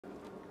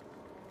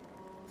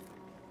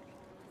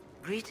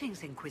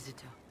Greetings,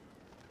 Inquisitor.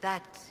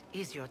 That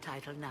is your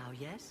title now,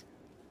 yes?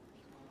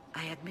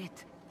 I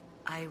admit,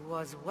 I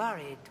was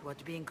worried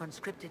what being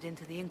conscripted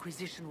into the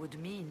Inquisition would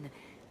mean,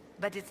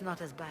 but it's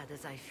not as bad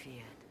as I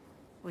feared.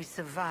 We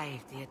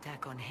survived the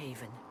attack on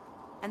Haven,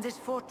 and this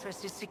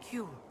fortress is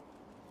secure.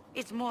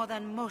 It's more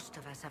than most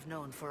of us have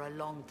known for a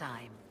long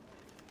time.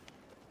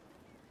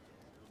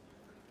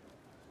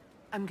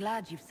 I'm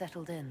glad you've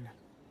settled in.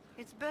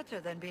 It's better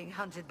than being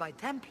hunted by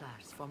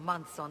Templars for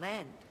months on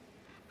end.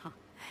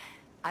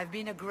 I've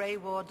been a Grey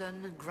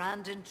Warden,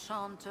 Grand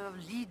Enchanter,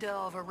 leader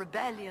of a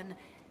rebellion,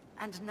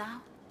 and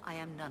now I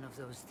am none of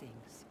those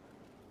things.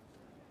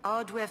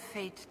 Odd where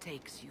fate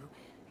takes you,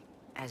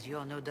 as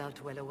you're no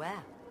doubt well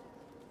aware.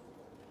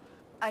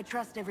 I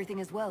trust everything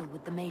is well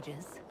with the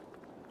mages.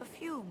 A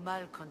few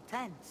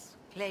malcontents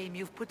claim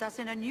you've put us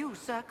in a new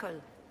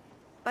circle,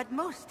 but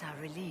most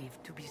are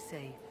relieved to be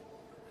safe.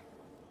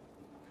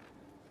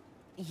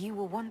 You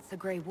were once a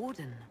Grey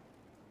Warden.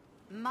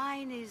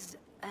 Mine is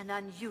an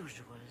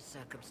unusual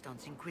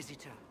circumstance,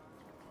 Inquisitor.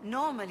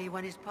 Normally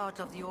one is part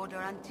of the Order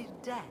until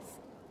death,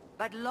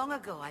 but long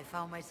ago I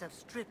found myself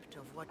stripped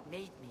of what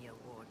made me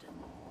a Warden.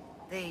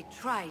 They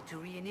tried to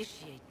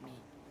reinitiate me,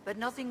 but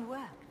nothing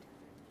worked.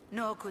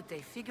 Nor could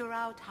they figure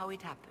out how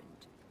it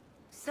happened.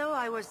 So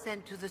I was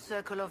sent to the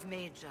Circle of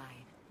Magi,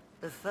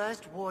 the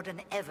first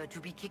Warden ever to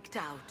be kicked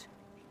out.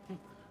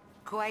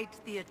 Quite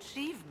the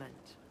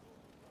achievement.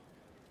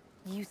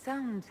 You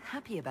sound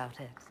happy about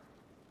it.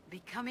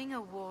 Becoming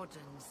a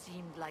Warden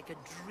seemed like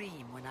a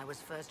dream when I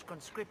was first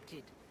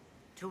conscripted.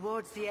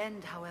 Towards the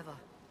end, however,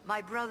 my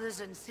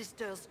brothers and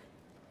sisters,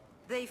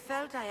 they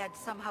felt I had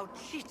somehow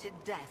cheated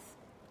death.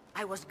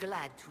 I was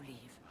glad to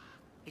leave.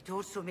 It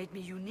also made me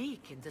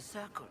unique in the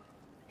Circle.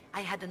 I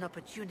had an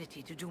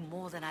opportunity to do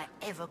more than I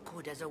ever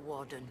could as a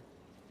Warden.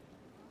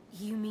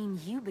 You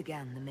mean you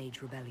began the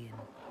Mage Rebellion?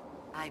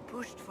 I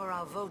pushed for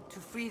our vote to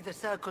free the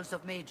Circles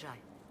of Magi.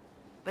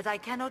 But I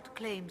cannot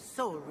claim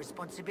sole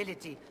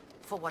responsibility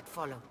for what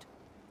followed.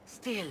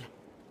 Still,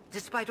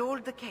 despite all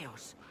the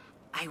chaos,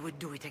 I would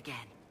do it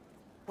again.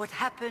 What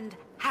happened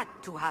had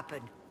to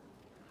happen.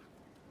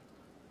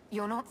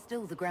 You're not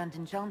still the Grand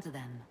Enchanter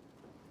then?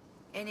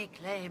 Any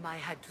claim I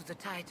had to the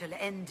title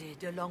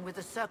ended along with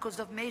the Circles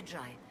of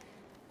Magi,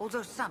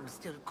 although some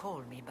still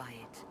call me by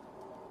it.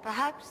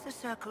 Perhaps the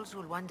Circles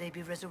will one day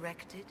be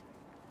resurrected.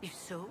 If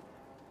so,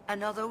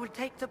 another will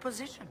take the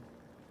position.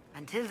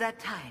 Until that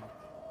time,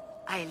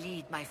 I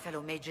lead my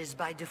fellow mages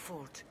by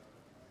default.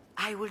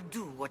 I will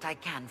do what I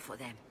can for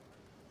them.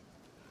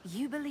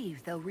 You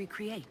believe they'll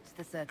recreate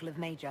the Circle of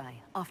Magi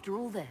after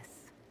all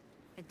this?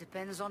 It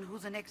depends on who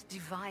the next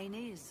divine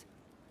is,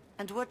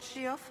 and what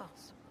she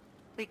offers.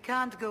 We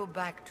can't go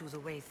back to the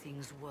way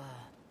things were.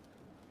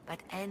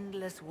 But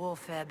endless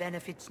warfare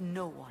benefits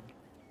no one.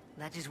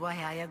 That is why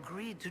I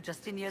agreed to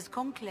Justinia's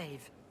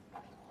conclave.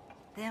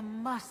 There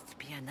must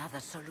be another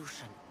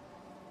solution.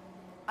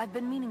 I've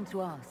been meaning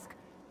to ask.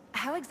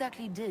 How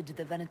exactly did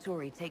the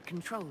Venatori take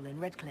control in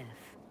Redcliffe?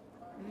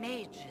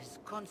 Mages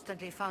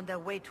constantly found their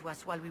way to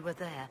us while we were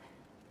there.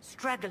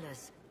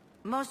 Stragglers,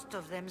 most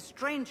of them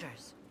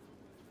strangers.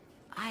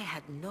 I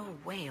had no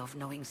way of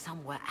knowing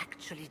some were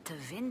actually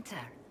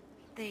Tevinter.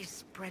 They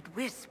spread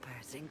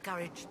whispers,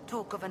 encouraged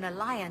talk of an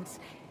alliance,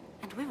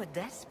 and we were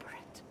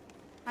desperate.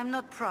 I'm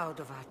not proud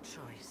of our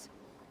choice,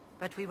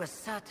 but we were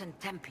certain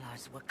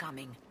Templars were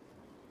coming.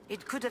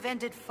 It could have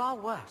ended far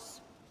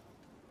worse.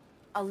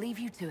 I'll leave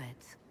you to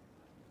it.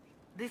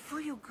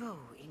 Before you go,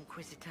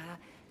 Inquisitor,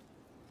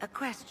 a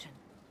question.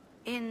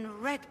 In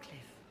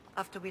Redcliffe,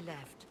 after we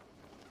left,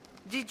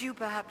 did you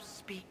perhaps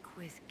speak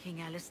with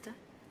King Alistair?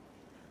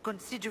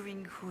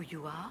 Considering who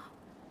you are?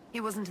 He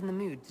wasn't in the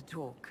mood to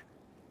talk.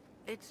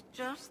 It's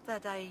just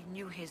that I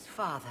knew his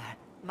father,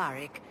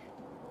 Marek,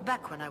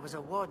 back when I was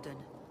a Warden.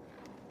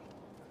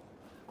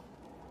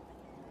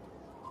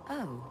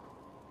 Oh,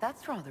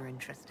 that's rather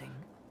interesting.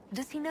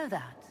 Does he know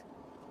that?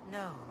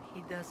 No,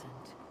 he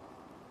doesn't.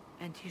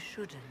 And he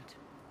shouldn't.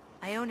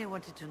 I only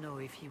wanted to know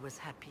if he was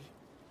happy.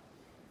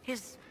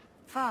 His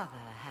father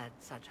had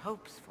such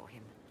hopes for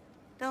him.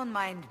 Don't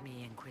mind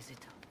me,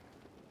 Inquisitor.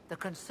 The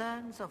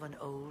concerns of an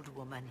old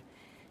woman.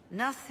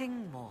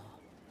 Nothing more.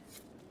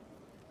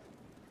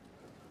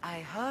 I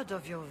heard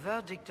of your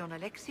verdict on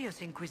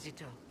Alexius,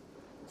 Inquisitor.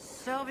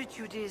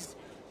 Servitude is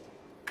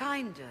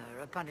kinder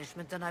a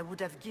punishment than I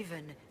would have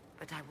given,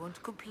 but I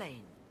won't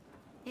complain.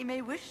 He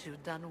may wish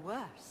you'd done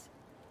worse.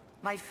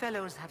 My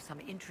fellows have some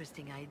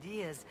interesting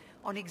ideas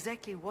on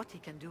exactly what he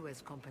can do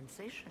as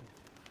compensation.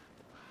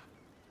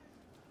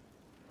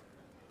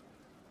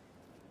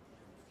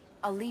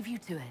 I'll leave you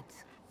to it.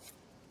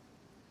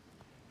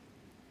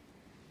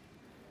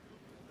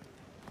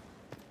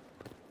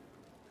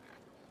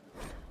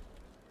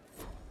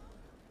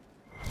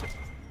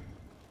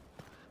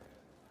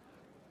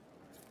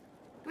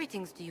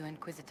 Greetings to you,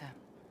 Inquisitor.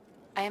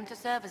 I am to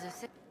serve as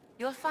a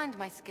You'll find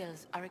my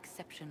skills are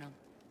exceptional.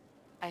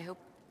 I hope...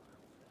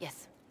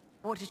 Yes.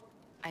 What is...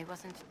 I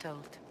wasn't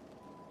told.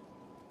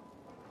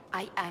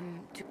 I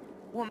am to...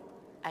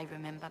 I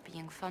remember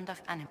being fond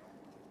of animals.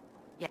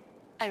 Yeah,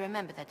 I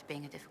remember that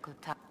being a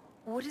difficult task.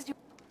 What is your...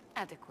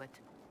 Adequate.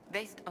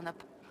 Based on a...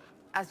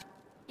 As...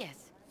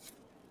 Yes.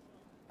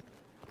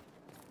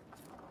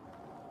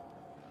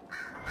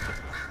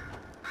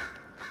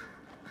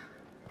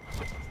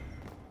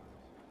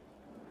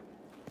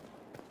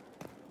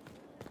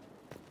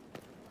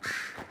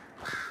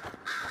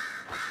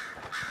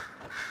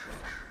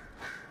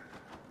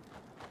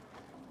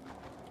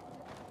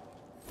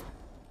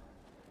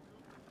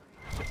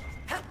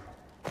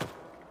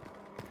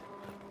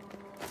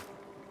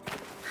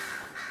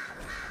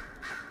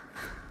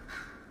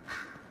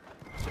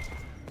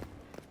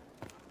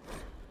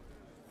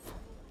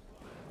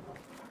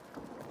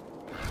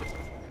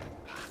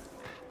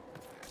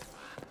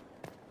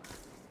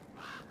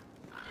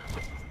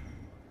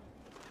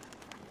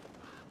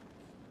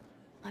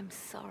 I'm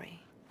sorry.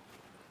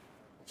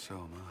 So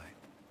am I.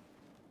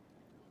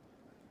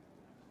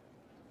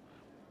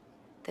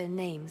 The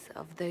names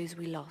of those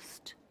we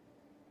lost.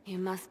 You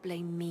must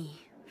blame me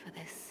for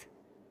this.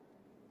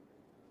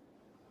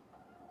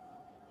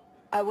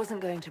 I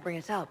wasn't going to bring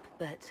it up,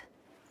 but...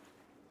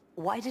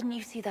 why didn't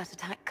you see that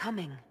attack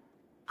coming?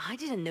 I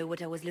didn't know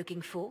what I was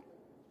looking for.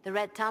 The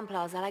Red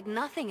Templars are like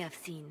nothing I've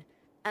seen,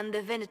 and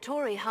the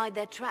Venatori hide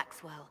their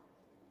tracks well.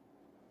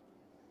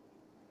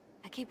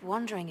 I keep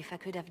wondering if I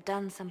could have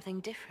done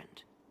something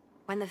different.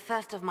 When the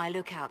first of my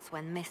lookouts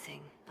went missing,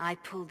 I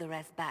pulled the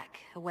rest back,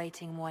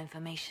 awaiting more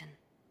information.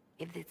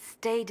 If they'd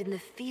stayed in the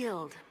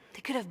field,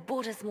 they could have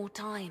bought us more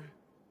time.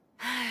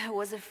 I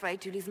was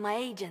afraid to lose my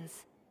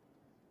agents,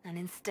 and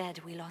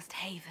instead we lost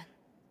Haven.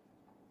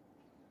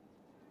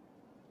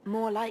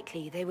 More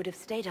likely, they would have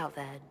stayed out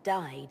there,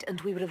 died,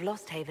 and we would have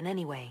lost Haven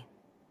anyway.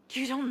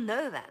 You don't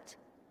know that.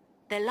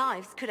 Their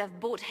lives could have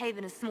bought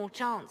Haven a small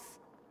chance.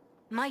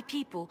 My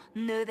people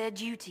know their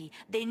duty.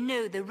 They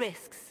know the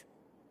risks.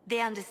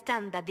 They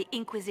understand that the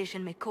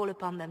Inquisition may call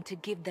upon them to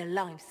give their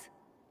lives.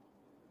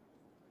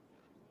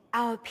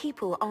 Our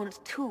people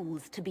aren't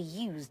tools to be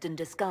used and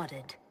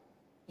discarded.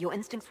 Your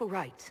instincts were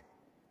right.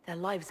 Their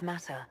lives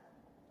matter.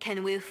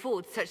 Can we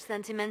afford such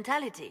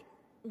sentimentality?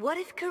 What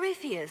if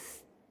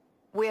Corypheus...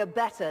 We're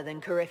better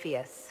than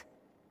Corypheus.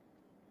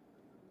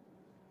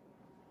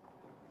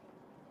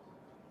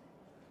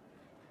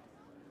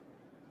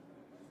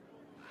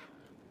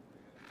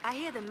 I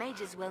hear the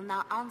mages will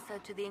now answer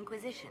to the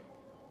Inquisition.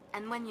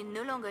 And when you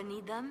no longer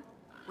need them,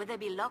 will they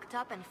be locked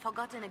up and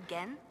forgotten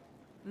again?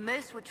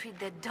 Most would treat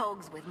their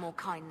dogs with more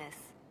kindness.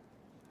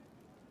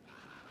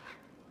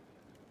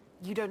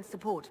 You don't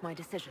support my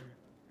decision.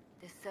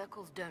 The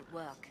circles don't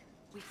work.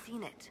 We've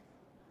seen it.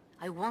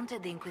 I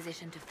wanted the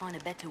Inquisition to find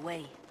a better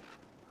way.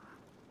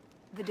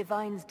 The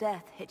Divine's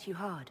death hit you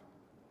hard.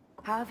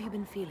 How have you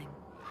been feeling?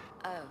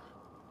 Oh,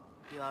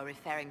 you are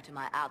referring to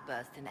my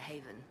outburst in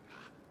Haven.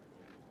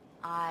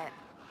 I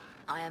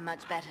am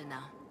much better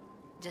now.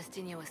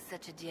 Justinia was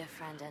such a dear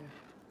friend, and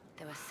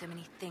there were so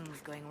many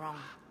things going wrong.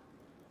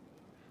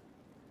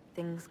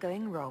 Things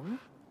going wrong?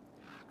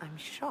 I'm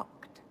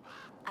shocked.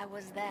 I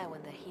was there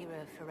when the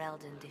hero of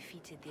Ferelden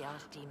defeated the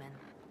Archdemon.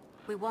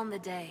 We won the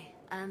day,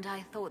 and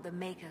I thought the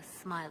Maker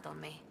smiled on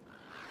me.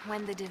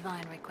 When the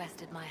Divine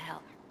requested my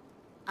help,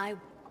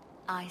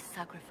 I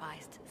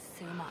sacrificed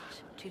so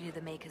much to do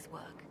the Maker's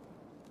work.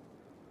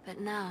 But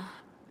now,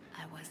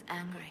 I was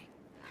angry.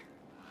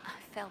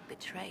 I felt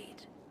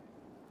betrayed.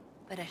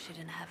 But I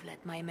shouldn't have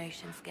let my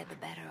emotions get the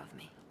better of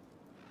me.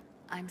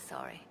 I'm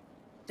sorry.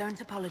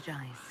 Don't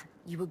apologize.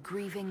 You were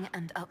grieving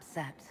and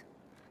upset.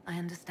 I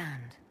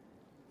understand.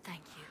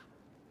 Thank you.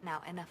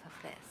 Now enough of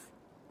this.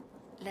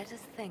 Let us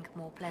think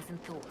more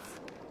pleasant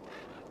thoughts.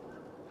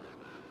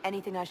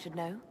 Anything I should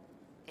know?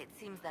 It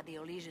seems that the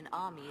Orlesian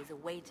army is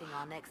awaiting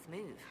our next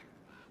move.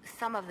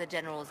 Some of the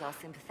generals are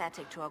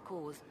sympathetic to our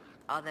cause,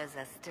 others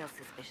are still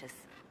suspicious.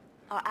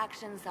 Our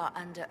actions are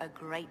under a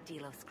great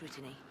deal of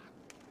scrutiny.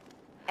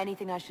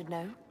 Anything I should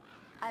know?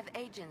 I've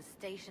agents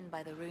stationed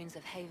by the ruins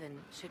of Haven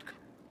should...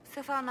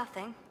 So far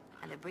nothing,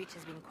 and the breach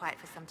has been quiet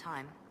for some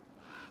time.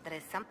 There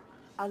is some...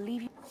 I'll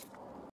leave you...